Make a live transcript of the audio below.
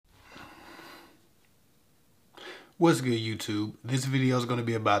What's good, YouTube? This video is going to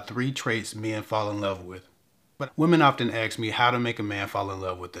be about 3 traits men fall in love with. But women often ask me how to make a man fall in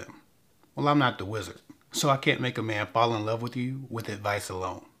love with them. Well, I'm not the wizard, so I can't make a man fall in love with you with advice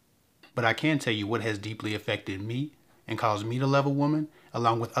alone. But I can tell you what has deeply affected me and caused me to love a woman,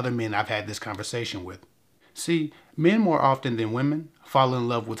 along with other men I've had this conversation with. See, men more often than women fall in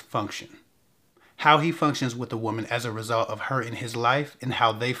love with function. How he functions with a woman as a result of her in his life and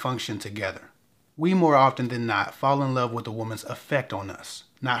how they function together. We more often than not fall in love with a woman's effect on us,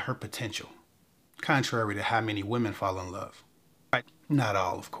 not her potential. Contrary to how many women fall in love. Right. Not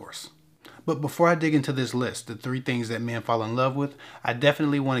all, of course. But before I dig into this list, the 3 things that men fall in love with, I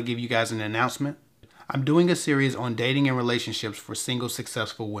definitely want to give you guys an announcement. I'm doing a series on dating and relationships for single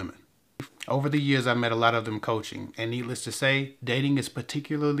successful women. Over the years, I've met a lot of them coaching, and needless to say, dating is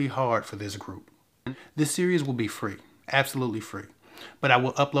particularly hard for this group. This series will be free, absolutely free. But I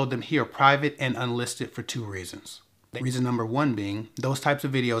will upload them here private and unlisted for 2 reasons. Reason number 1 being, those types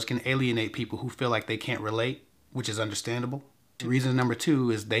of videos can alienate people who feel like they can't relate, which is understandable. Reason number 2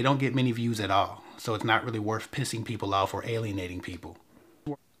 is they don't get many views at all, so it's not really worth pissing people off or alienating people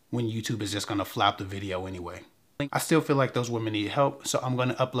when YouTube is just going to flop the video anyway. I still feel like those women need help, so I'm going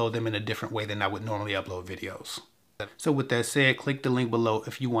to upload them in a different way than I would normally upload videos. So with that said, click the link below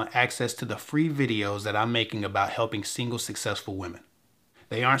if you want access to the free videos that I'm making about helping single successful women.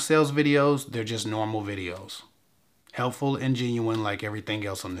 They aren't sales videos, they're just normal videos. Helpful and genuine like everything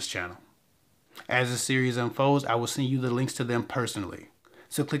else on this channel. As the series unfolds, I will send you the links to them personally.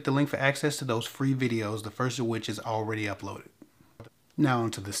 So click the link for access to those free videos, the first of which is already uploaded. Now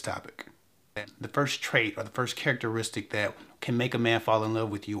onto this topic. The first trait or the first characteristic that can make a man fall in love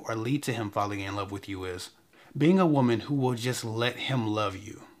with you or lead to him falling in love with you is being a woman who will just let him love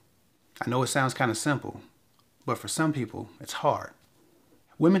you. I know it sounds kind of simple, but for some people, it's hard.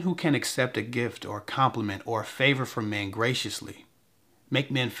 Women who can accept a gift or a compliment or a favor from men graciously make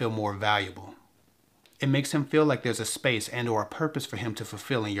men feel more valuable. It makes him feel like there's a space and or a purpose for him to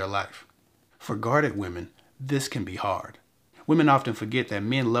fulfill in your life. For guarded women, this can be hard. Women often forget that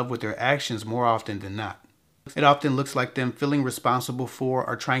men love with their actions more often than not. It often looks like them feeling responsible for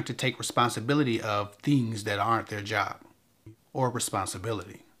or trying to take responsibility of things that aren't their job or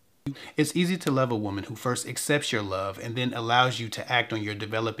responsibility. It's easy to love a woman who first accepts your love and then allows you to act on your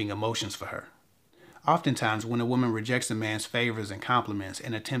developing emotions for her. Oftentimes, when a woman rejects a man's favors and compliments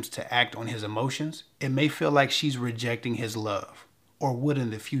and attempts to act on his emotions, it may feel like she's rejecting his love, or would in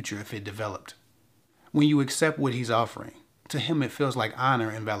the future if it developed. When you accept what he's offering, to him it feels like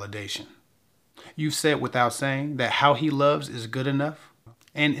honor and validation. You've said without saying that how he loves is good enough,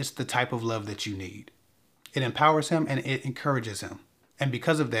 and it's the type of love that you need. It empowers him and it encourages him. And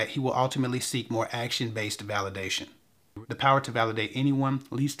because of that, he will ultimately seek more action-based validation. The power to validate anyone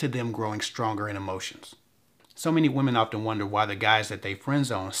leads to them growing stronger in emotions. So many women often wonder why the guys that they friend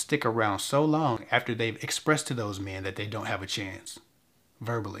zone stick around so long after they've expressed to those men that they don't have a chance.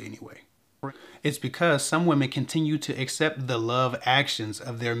 Verbally, anyway. It's because some women continue to accept the love actions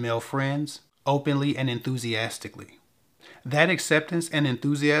of their male friends openly and enthusiastically. That acceptance and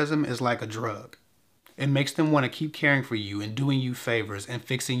enthusiasm is like a drug. It makes them want to keep caring for you and doing you favors and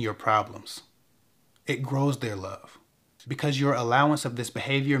fixing your problems. It grows their love because your allowance of this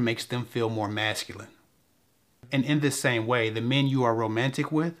behavior makes them feel more masculine. And in this same way, the men you are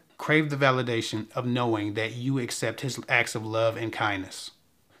romantic with crave the validation of knowing that you accept his acts of love and kindness.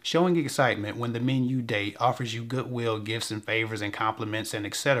 Showing excitement when the men you date offers you goodwill, gifts and favors and compliments and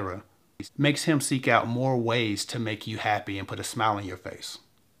etc. makes him seek out more ways to make you happy and put a smile on your face.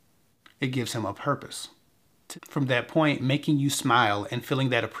 It gives him a purpose. From that point, making you smile and feeling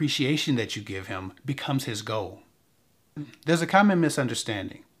that appreciation that you give him becomes his goal. There's a common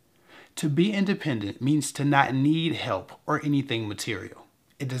misunderstanding. To be independent means to not need help or anything material.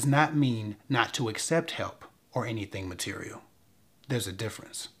 It does not mean not to accept help or anything material. There's a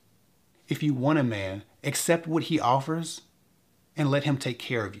difference. If you want a man, accept what he offers and let him take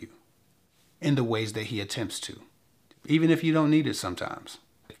care of you in the ways that he attempts to, even if you don't need it sometimes.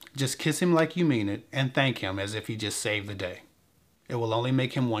 Just kiss him like you mean it and thank him as if he just saved the day. It will only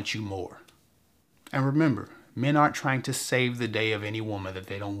make him want you more. And remember, men aren't trying to save the day of any woman that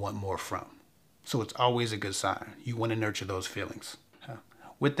they don't want more from. So it's always a good sign. You want to nurture those feelings.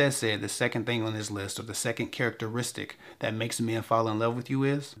 With that said, the second thing on this list, or the second characteristic that makes men fall in love with you,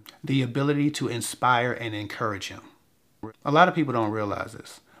 is the ability to inspire and encourage him. A lot of people don't realize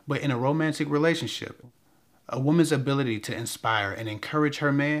this, but in a romantic relationship, a woman's ability to inspire and encourage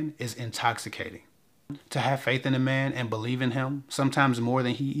her man is intoxicating. To have faith in a man and believe in him, sometimes more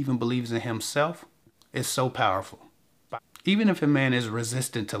than he even believes in himself, is so powerful. Even if a man is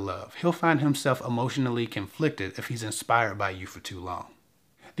resistant to love, he'll find himself emotionally conflicted if he's inspired by you for too long.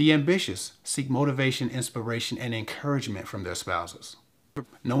 The ambitious seek motivation, inspiration, and encouragement from their spouses.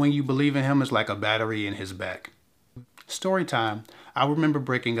 Knowing you believe in him is like a battery in his back. Story time, I remember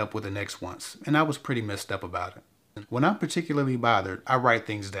breaking up with an ex once, and I was pretty messed up about it. When I'm particularly bothered, I write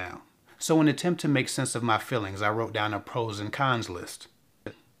things down. So in an attempt to make sense of my feelings, I wrote down a pros and cons list.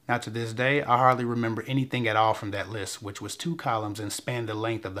 Now to this day, I hardly remember anything at all from that list, which was 2 columns and spanned the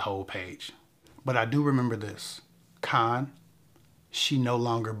length of the whole page. But I do remember this. Con, she no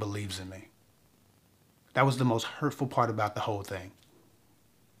longer believes in me. That was the most hurtful part about the whole thing.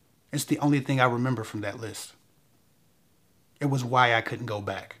 It's the only thing I remember from that list. It was why I couldn't go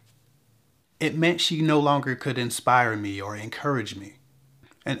back. It meant she no longer could inspire me or encourage me.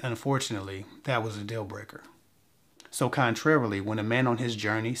 And unfortunately, that was a deal breaker. So contrarily, when a man on his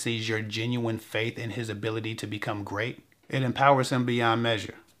journey sees your genuine faith in his ability to become great, it empowers him beyond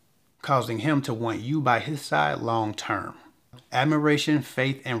measure, causing him to want you by his side long term. Admiration,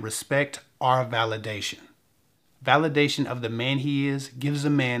 faith, and respect are validation. Validation of the man he is gives a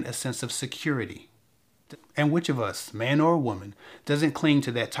man a sense of security. And which of us, man or woman, doesn't cling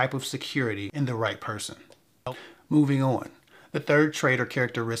to that type of security in the right person? Moving on. The third trait or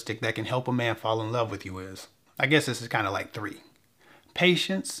characteristic that can help a man fall in love with you is, I guess this is kind of like 3.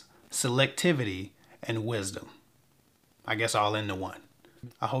 Patience, selectivity, and wisdom. I guess all into one.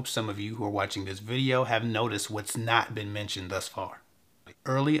 I hope some of you who are watching this video have noticed what's not been mentioned thus far.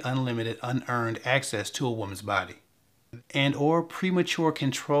 Early, unlimited, unearned access to a woman's body. And or premature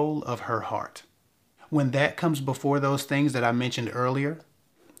control of her heart. When that comes before those things that I mentioned earlier,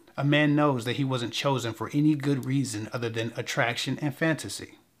 a man knows that he wasn't chosen for any good reason other than attraction and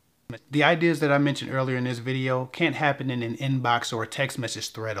fantasy. The ideas that I mentioned earlier in this video can't happen in an inbox or a text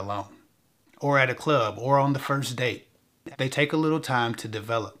message thread alone, or at a club, or on the first date. They take a little time to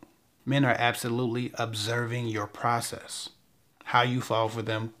develop. Men are absolutely observing your process, how you fall for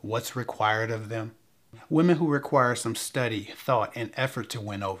them, what's required of them. Women who require some study, thought, and effort to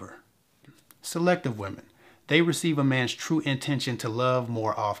win over. Selective women, they receive a man's true intention to love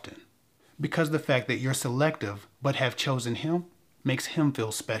more often, because the fact that you're selective but have chosen him makes him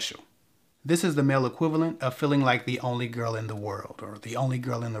feel special. This is the male equivalent of feeling like the only girl in the world, or the only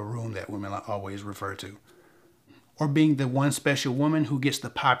girl in the room that women always refer to. Or being the one special woman who gets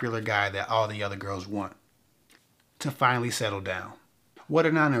the popular guy that all the other girls want. To finally settle down. What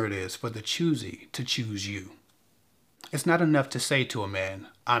an honor it is for the choosy to choose you. It's not enough to say to a man,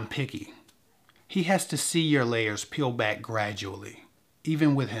 I'm picky. He has to see your layers peel back gradually,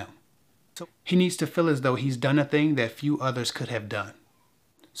 even with him. He needs to feel as though he's done a thing that few others could have done.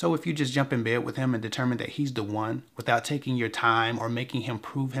 So if you just jump in bed with him and determine that he's the one without taking your time or making him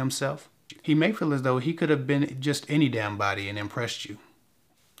prove himself, he may feel as though he could have been just any damn body and impressed you.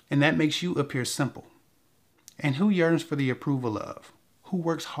 And that makes you appear simple. And who yearns for the approval of? Who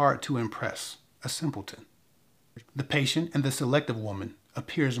works hard to impress? A simpleton. The patient and the selective woman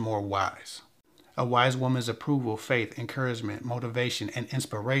appears more wise. A wise woman's approval, faith, encouragement, motivation, and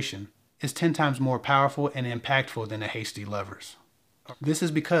inspiration is 10 times more powerful and impactful than a hasty lover's. This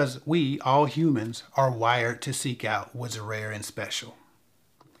is because we, all humans, are wired to seek out what's rare and special.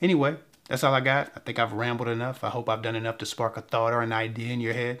 Anyway, that's all I got. I think I've rambled enough. I hope I've done enough to spark a thought or an idea in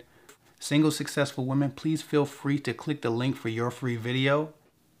your head. Single successful women, please feel free to click the link for your free video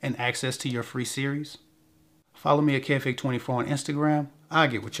and access to your free series. Follow me at KFake24 on Instagram. I'll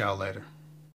get with y'all later.